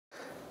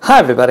Hi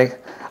everybody,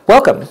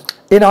 welcome.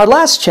 In our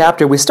last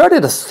chapter, we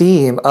started a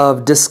theme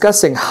of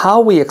discussing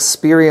how we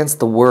experience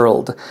the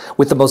world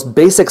with the most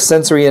basic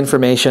sensory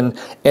information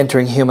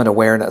entering human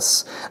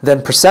awareness.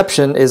 Then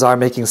perception is our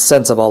making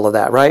sense of all of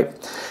that, right?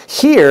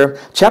 Here,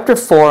 chapter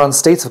 4 on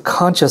states of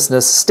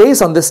consciousness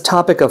stays on this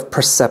topic of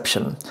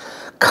perception.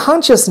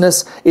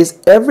 Consciousness is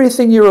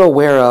everything you're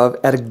aware of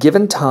at a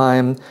given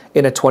time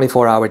in a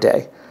 24-hour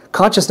day.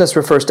 Consciousness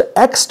refers to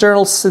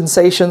external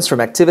sensations from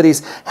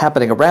activities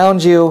happening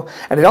around you,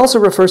 and it also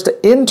refers to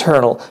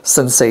internal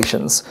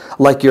sensations,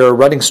 like your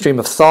running stream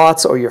of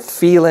thoughts or your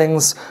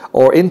feelings,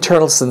 or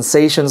internal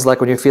sensations like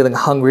when you're feeling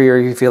hungry or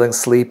you're feeling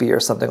sleepy or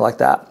something like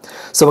that.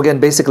 So again,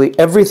 basically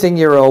everything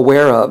you're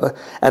aware of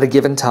at a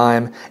given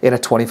time in a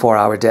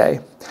 24-hour day.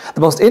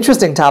 The most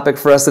interesting topic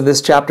for us in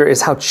this chapter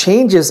is how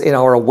changes in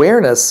our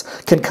awareness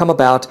can come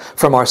about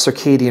from our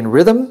circadian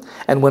rhythm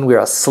and when we're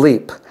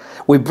asleep.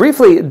 We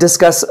briefly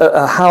discuss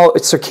how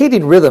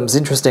circadian rhythms,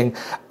 interesting,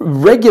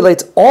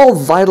 regulates all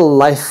vital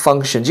life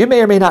functions. You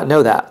may or may not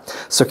know that.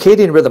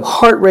 Circadian rhythm,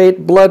 heart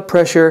rate, blood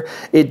pressure,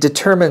 it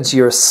determines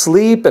your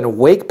sleep and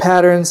wake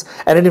patterns,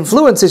 and it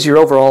influences your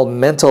overall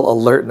mental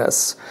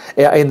alertness.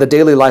 In the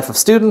daily life of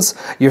students,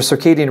 your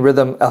circadian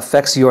rhythm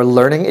affects your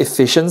learning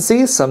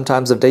efficiency.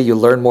 Sometimes of day you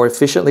learn more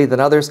efficiently than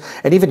others,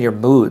 and even your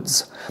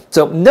moods.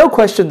 So no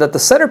question that the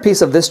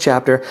centerpiece of this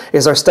chapter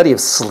is our study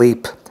of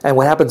sleep and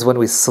what happens when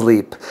we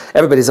sleep.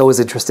 Everybody's always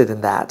interested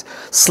in that.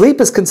 Sleep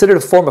is considered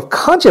a form of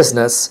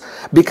consciousness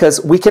because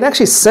we can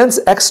actually sense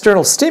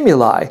external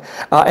stimuli,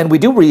 and we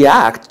do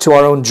react to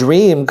our own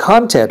dream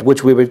content,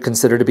 which we would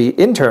consider to be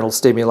internal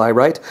stimuli,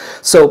 right?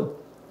 So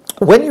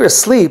when you're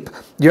asleep,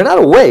 you're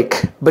not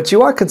awake, but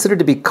you are considered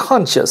to be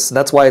conscious. And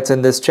that's why it's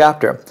in this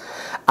chapter.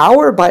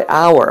 Hour by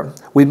hour,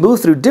 we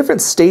move through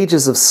different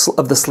stages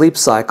of the sleep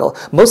cycle,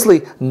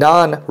 mostly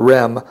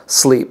non-REM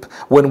sleep,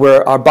 when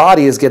our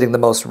body is getting the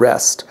most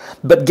rest.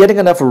 But getting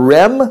enough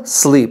REM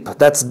sleep,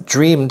 that's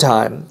dream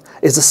time,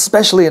 is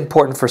especially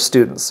important for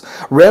students.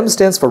 REM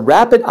stands for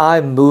rapid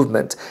eye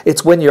movement.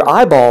 It's when your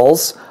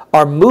eyeballs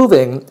are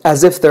moving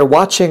as if they're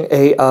watching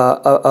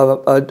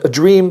a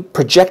dream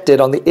projected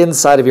on the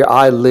inside of your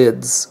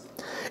eyelids.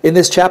 In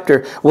this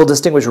chapter, we'll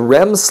distinguish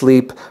REM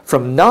sleep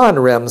from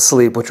non-REM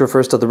sleep, which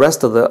refers to the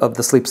rest of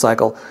the sleep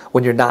cycle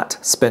when you're not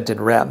spent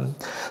in REM.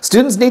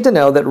 Students need to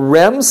know that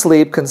REM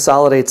sleep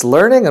consolidates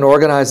learning and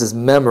organizes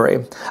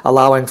memory,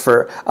 allowing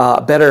for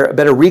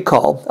better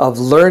recall of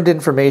learned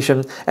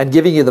information and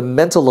giving you the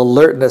mental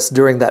alertness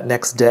during that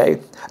next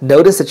day.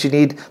 Notice that you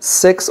need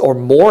 6 or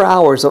more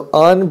hours of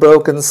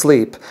unbroken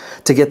sleep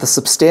to get the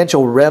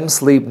substantial REM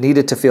sleep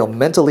needed to feel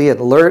mentally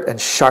alert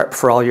and sharp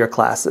for all your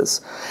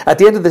classes. At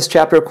the end of this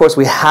chapter, of course,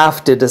 we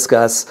have to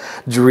discuss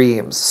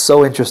dreams.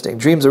 So interesting.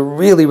 Dreams are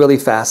really, really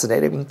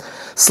fascinating.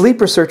 Sleep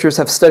researchers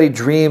have studied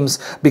dreams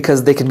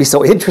because they can be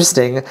so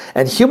interesting,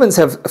 and humans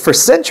have, for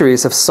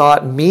centuries, have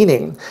sought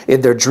meaning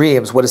in their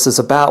dreams. What is this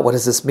about? What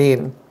does this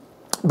mean?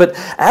 But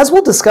as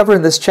we'll discover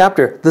in this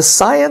chapter, the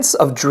science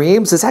of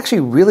dreams is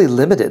actually really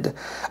limited.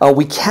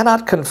 We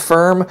cannot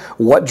confirm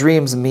what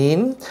dreams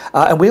mean,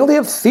 and we only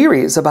have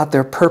theories about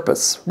their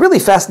purpose. Really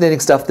fascinating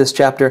stuff, this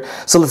chapter.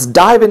 So let's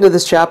dive into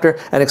this chapter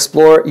and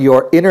explore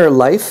your inner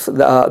life,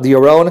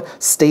 your own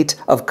state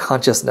of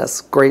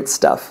consciousness. Great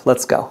stuff.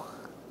 Let's go.